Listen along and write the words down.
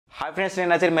Hi friends, నేను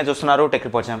నచ్చరి మీరు చూస్తున్నారు టెక్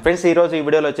రిపోర్ట్స్. ఫ్రెండ్స్, ఈరోజు ఈ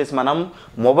వీడియోలో వచ్చేసి మనం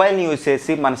మొబైల్ని యూజ్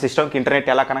చేసి మన సిస్టమ్కి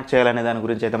ఇంటర్నెట్ ఎలా కనెక్ట్ చేయాలనే దాని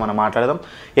గురించి అయితే మనం మాట్లాడదాం.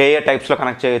 ఏ టైప్స్లో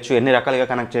కనెక్ట్ చేయొచ్చు, ఎన్ని రకాలుగా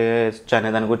కనెక్ట్ చేయొచ్చు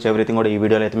అనే దాని గురించి ఎవ్రీథింగ్ కూడా ఈ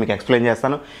వీడియోలో అయితే మీకు ఎక్స్ప్లెయిన్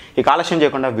చేస్తాను. ఈ ఆలస్యం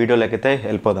చేయకుండా వీడియోలోకి అయితే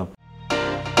వెళ్ళిపోదాం.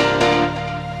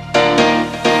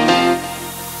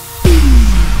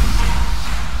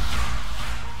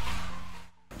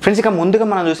 ఫ్రెండ్స్, ఇక ముందుగా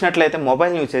మనం చూసినట్లయితే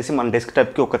మొబైల్ని యూజ్ చేసి మన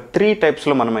డెస్క్టాప్కి ఒక 3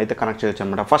 టైప్స్లో మనం అయితే కనెక్ట్ చేయొచ్చు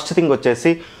అనమాట. ఫస్ట్ థింగ్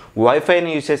వచ్చేసి వైఫైని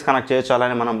యూజ్ చేసి కనెక్ట్ చేయొచ్చు.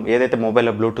 అలానే మనం ఏదైతే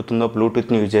మొబైల్లో బ్లూటూత్ ఉందో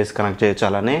బ్లూటూత్ని యూజ్ చేసి కనెక్ట్ చేయొచ్చు.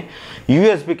 అలానే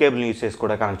యూఎస్బీ కేబుల్ని యూజ్ చేసి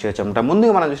కూడా కనెక్ట్ చేయొచ్చు అనమాట.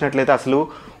 ముందుగా మనం చూసినట్లయితే అసలు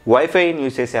వైఫైని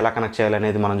యూజ్ చేసి ఎలా కనెక్ట్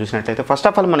చేయాలనేది మనం చూసినట్లయితే ఫస్ట్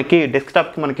ఆఫ్ ఆల్ మనకి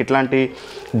డెస్క్టాప్కి మనకి ఇట్లాంటి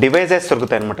డివైజెస్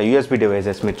దొరుకుతాయి అనమాట. యూఎస్బీ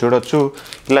డివైజెస్ మీరు చూడొచ్చు,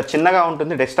 ఇలా చిన్నగా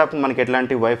ఉంటుంది. డెస్క్టాప్ మనకి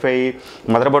ఎట్లాంటి వైఫై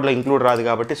మదర్ బోర్డ్లో ఇంక్లూడ్ రాదు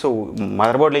కాబట్టి, సో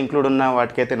మదర్ బోర్డ్లో ఇంక్లూడ్ ఉన్న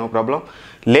వాటికైతే నో ప్రాబ్లం.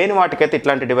 లేని వాటికైతే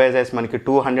ఇట్లాంటి డివైజెస్ మనకి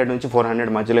 200 నుంచి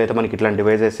 400 మధ్యలో అయితే మనకి ఇట్లాంటి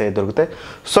డివైజెస్ అయితే దొరుకుతాయి.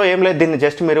 సో ఏం లేదు, దీన్ని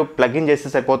జస్ట్ మీరు ప్లగ్ఇన్ చేస్తే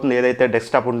సరిపోతుంది. ఏదైతే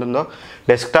డెస్క్టాప్ ఉంటుందో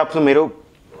డెస్క్టాప్స్ మీరు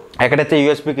ఎక్కడైతే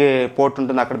యూఎస్బీకి పోర్ట్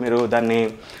ఉంటుందో అక్కడ మీరు దాన్ని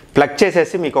ప్లగ్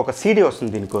చేసేసి మీకు ఒక సీడీ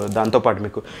వస్తుంది. దీనికి దాంతోపాటు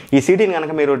మీకు ఈ సీడీని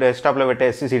కనుక మీరు డెస్క్టాప్లో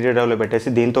పెట్టేసి సీడీ డ్రైవ్లో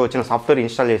పెట్టేసి దీంతో వచ్చిన సాఫ్ట్వేర్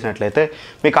ఇన్స్టాల్ చేసినట్లయితే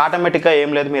మీకు ఆటోమేటిక్గా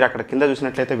ఏం లేదు, మీరు అక్కడ కింద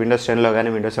చూసినట్లయితే విండోస్ 10లో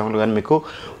కానీ విండోస్ 7లో కానీ మీకు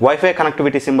వైఫై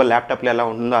కనెక్టివిటీ సింబల్ ల్యాప్టాప్లో ఎలా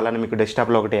ఉంటుందో అలానే మీకు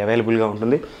డెస్క్టాప్లో ఒకటి అవైలబుల్గా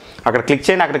ఉంటుంది. అక్కడ క్లిక్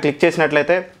చేయండి. అక్కడ క్లిక్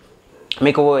చేసినట్లయితే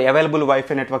మీకు అవైలబుల్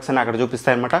వైఫై నెట్వర్క్స్ అని అక్కడ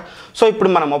చూపిస్తాయి అనమాట. సో ఇప్పుడు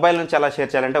మన మొబైల్ నుంచి ఎలా షేర్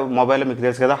చేయాలంటే మొబైల్లో మీకు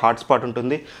తెలుసు కదా హాట్స్పాట్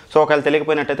ఉంటుంది. సో ఒకవేళ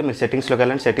తెలియకపోయినట్లయితే మీరు సెట్టింగ్స్లోకి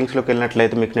వెళ్ళండి. సెట్టింగ్స్లోకి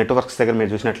వెళ్ళినట్లయితే మీకు నెట్వర్క్స్ దగ్గర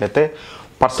మీరు చూసినట్లయితే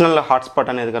పర్సనల్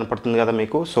హాట్స్పాట్ అనేది కనపడుతుంది కదా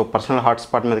మీకు. సో పర్సనల్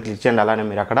హాట్స్పాట్ మీద క్లిక్ చేయండి. అలానే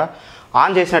మీరు అక్కడ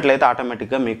ఆన్ చేసినట్లయితే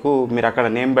ఆటోమేటిక్గా మీరు అక్కడ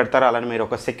నేమ్ పెడతారు. అలానే మీరు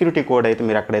ఒక సెక్యూరిటీ కోడ్ అయితే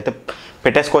మీరు అక్కడైతే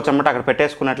పెట్టేసుకోవచ్చు అనమాట. అక్కడ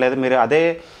పెట్టేసుకున్నట్లయితే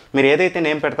మీరు ఏదైతే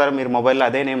నేమ్ పెడతారో మీరు మొబైల్లో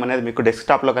అదే నేమ్ అనేది మీకు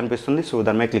డెస్క్టాప్లో కనిపిస్తుంది. సో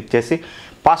దాని మీద క్లిక్ చేసి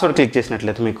పాస్వర్డ్ క్లిక్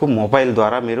చేసినట్లయితే మీకు మొబైల్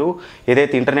ద్వారా మీరు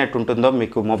ఏదైతే ఇంటర్నెట్ ఉంటుందో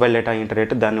మీకు మొబైల్ డేటా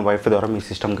ఇంటర్నెట్ దాన్ని వైఫై ద్వారా మీ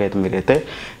సిస్టమ్కి అయితే మీరైతే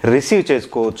రిసీవ్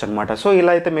చేసుకోవచ్చు అనమాట. సో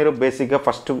ఇలా అయితే మీరు బేసిక్గా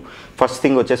ఫస్ట్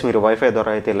థింగ్ వచ్చేసి మీరు వైఫై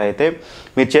ద్వారా అయితే ఇలా అయితే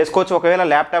మీరు చేసుకోవచ్చు. ఒకవేళ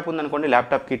ల్యాప్టాప్ ఉందనుకోండి,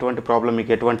 ల్యాప్టాప్కి ఇటువంటి ప్రాబ్లం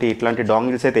మీకు ఇట్లాంటి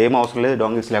డాంగిల్స్ అయితే ఏం అవసరం లేదు.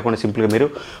 డాంగిల్స్ లేకుండా సింపుల్గా మీరు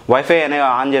వైఫై అనేది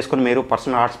ఆన్ చేసుకుని మీరు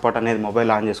పర్సనల్ హాట్స్పాట్ అనేది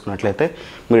మొబైల్ ఆన్ చేసుకున్నట్లయితే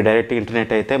మీరు డైరెక్ట్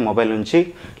ఇంటర్నెట్ అయితే మొబైల్ నుంచి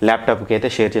ల్యాప్టాప్కి అయితే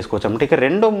షేర్ చేసుకోవచ్చు అనమాట. ఇక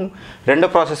రెండో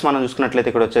ప్రాసెస్ మనం చూసుకున్నట్లయితే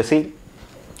ఇక్కడ వచ్చేసి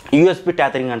యూఎస్బీ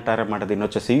ట్యాథరింగ్ అంటారన్నమాట. దీన్ని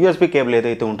వచ్చేసి యూఎస్బీ కేబుల్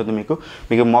ఏదైతే ఉంటుందో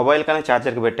మీకు మొబైల్ కానీ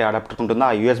ఛార్జర్కి పెట్టే అడాప్టర్ ఉంటుందో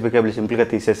ఆ యూఎస్బీ కేబుల్ సింపుల్గా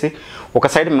తీసేసి ఒక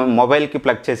సైడ్ మొబైల్కి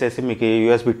ప్లగ్ చేసేసి మీకు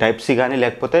యూఎస్బీ టైప్-C కానీ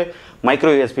లేకపోతే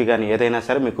మైక్రో యూఎస్బీ కానీ ఏదైనా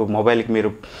సరే మీకు మొబైల్కి మీరు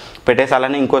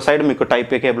పెట్టేసాలని ఇంకో సైడ్ మీకు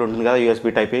టైప్-A కేబుల్ ఉంటుంది కదా,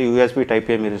 యూఎస్బీ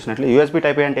టైప్-A మీరు చూసినట్లు యూఎస్బీ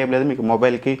టైప్-A అంటే ఏం లేదు, మీకు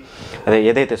మొబైల్కి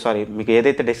మీకు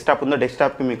ఏదైతే డెస్క్టాప్ ఉందో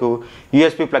డెస్క్టాప్కి మీకు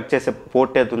యూఎస్బీ ప్లగ్ చేసే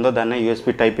పోర్ట్ ఏతుందో దాన్ని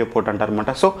యూఎస్బీ టైప్-A పోర్ట్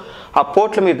అంటారనమాట. సో ఆ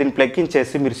పోర్ట్లో మీరు దీన్ని ప్లగ్ ఇన్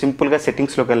చేసి మీరు సింపుల్గా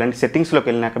సెట్టింగ్స్లోకి సెట్టింగ్స్లోకి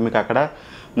వెళ్ళినాక మీకు అక్కడ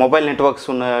మొబైల్ నెట్వర్క్స్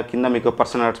ఉన్న కింద మీకు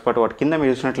పర్సనల్ హాట్స్పాట్ వాటి కింద మీరు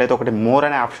చూసినట్లయితే ఒకటి మోర్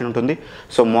అనే ఆప్షన్ ఉంటుంది.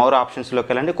 సో మోర్ ఆప్షన్స్లోకి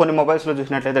వెళ్ళండి. కొన్ని మొబైల్స్లో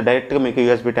చూసినట్లయితే డైరెక్ట్గా మీకు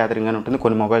యూఎస్బీ ట్యాథరింగ్ అని ఉంటుంది.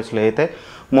 కొన్ని మొబైల్స్లో అయితే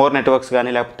మోర్ నెట్వర్క్స్ కానీ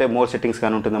లేకపోతే మోర్ సెట్టింగ్స్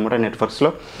కానీ ఉంటుంది అన్నమాట. నెట్వర్క్స్లో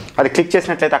అది క్లిక్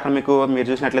చేసినట్లయితే అక్కడ మీరు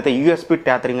చూసినట్లయితే యూఎస్బీ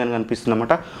ట్యాథరింగ్ అని కనిపిస్తుంది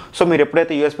అనమాట. సో మీరు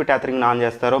ఎప్పుడైతే యూఎస్బీ ట్యాథరింగ్ ఆన్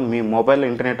చేస్తారో మీ మొబైల్లో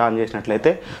ఇంటర్నెట్ ఆన్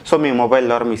చేసినట్లయితే సో మీ మొబైల్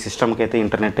ద్వారా మీ సిస్టమ్కి అయితే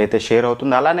ఇంటర్నెట్ అయితే షేర్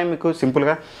అవుతుంది. అలానే మీకు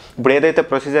సింపుల్గా ఇప్పుడు ఏదైతే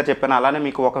ప్రొసీజర్ చెప్పానో అలానే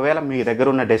మీకు ఒకవేళ మీ దగ్గర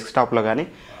ఉన్న డెస్క్టాప్లో కానీ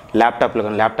ల్యాప్టాప్లో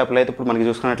అయితే ఇప్పుడు మనకి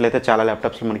చూసుకున్నట్లయితే చాలా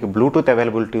ల్యాప్టాప్స్లో మనకి బ్లూటూత్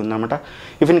అవైలబిలిటీ ఉందన్నమాట.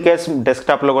 ఇఫ్ ఇన్ కేస్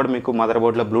డెస్క్టాప్లో కూడా మీకు మదర్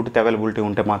బోర్డ్లో బ్లూటూత్ అవైలబిలిటీ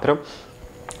ఉంటే మాత్రం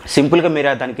సింపుల్గా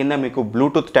మీరు దాని కింద మీకు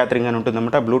బ్లూటూత్ ట్యాథరింగ్ అని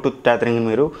ఉంటుందన్నమాట. బ్లూటూత్ ట్యాథరింగ్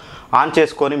మీరు ఆన్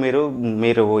చేసుకొని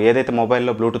మీరు ఏదైతే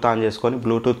మొబైల్లో బ్లూటూత్ ఆన్ చేసుకొని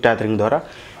బ్లూటూత్ ట్యాథరింగ్ ద్వారా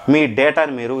మీ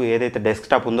డేటాని మీరు ఏదైతే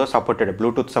డెస్క్టాప్ ఉందో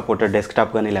బ్లూటూత్ సపోర్టెడ్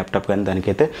డెస్క్టాప్ కానీ ల్యాప్టాప్ కానీ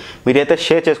దానికైతే మీరైతే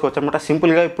షేర్ చేసుకోవచ్చు అనమాట.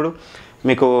 సింపుల్గా ఇప్పుడు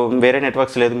మీకు వేరే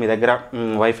నెట్వర్క్స్ లేదు, మీ దగ్గర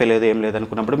వైఫై లేదు, ఏం లేదు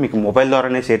అనుకున్నప్పుడు మీకు మొబైల్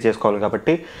ద్వారానే షేర్ చేసుకోవాలి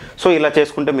కాబట్టి సో ఇలా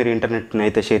చేసుకుంటే మీరు ఇంటర్నెట్ని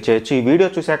అయితే షేర్ చేయొచ్చు. ఈ వీడియో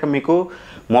చూశాక మీకు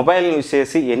మొబైల్ యూజ్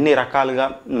చేసి ఎన్ని రకాలుగా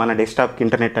మన డెస్క్టాప్కి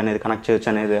ఇంటర్నెట్ అనేది కనెక్ట్ చేయొచ్చు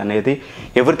అనేది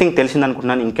ఎవ్రీథింగ్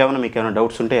తెలిసిందనుకుంటున్నాను. మీకు ఏమైనా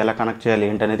డౌట్స్ ఉంటే ఎలా కనెక్ట్ చేయాలి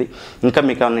ఏంటనేది ఇంకా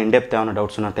మీకు ఏమైనా ఇన్డెప్త్ ఏమైనా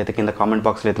డౌట్స్ ఉన్నట్టయితే కింద కామెంట్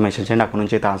బాక్స్లో అయితే మెన్షన్ చేయండి, అక్కడ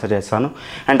నుంచి అయితే ఆన్సర్ చేస్తాను.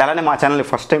 అండ్ అలానే మా ఛానల్ని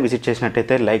ఫస్ట్ టైం విజిట్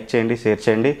చేసినట్టయితే లైక్ చేయండి, షేర్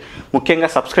చేయండి, ముఖ్యంగా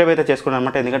సబ్స్క్రైబ్ అయితే చేసుకున్నాను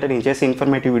అనమాట. ఎందుకంటే నేను చేసే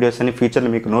ఇన్ఫర్మేటివ్ వీడియోస్ అని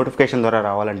ఫ్యూచర్లో మీకు నోటిఫికేషన్ ద్వారా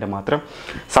రావాలంటే మాత్రం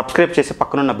సబ్స్క్రైబ్ చేసి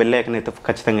పక్కనున్న బెల్ ఐకాన్ అయితే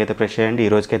ఖచ్చితంగా అయితే ప్రెస్ చేయండి.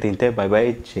 ఈ రోజుకైతే ఇంతే. బై బై,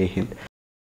 జై హింద్.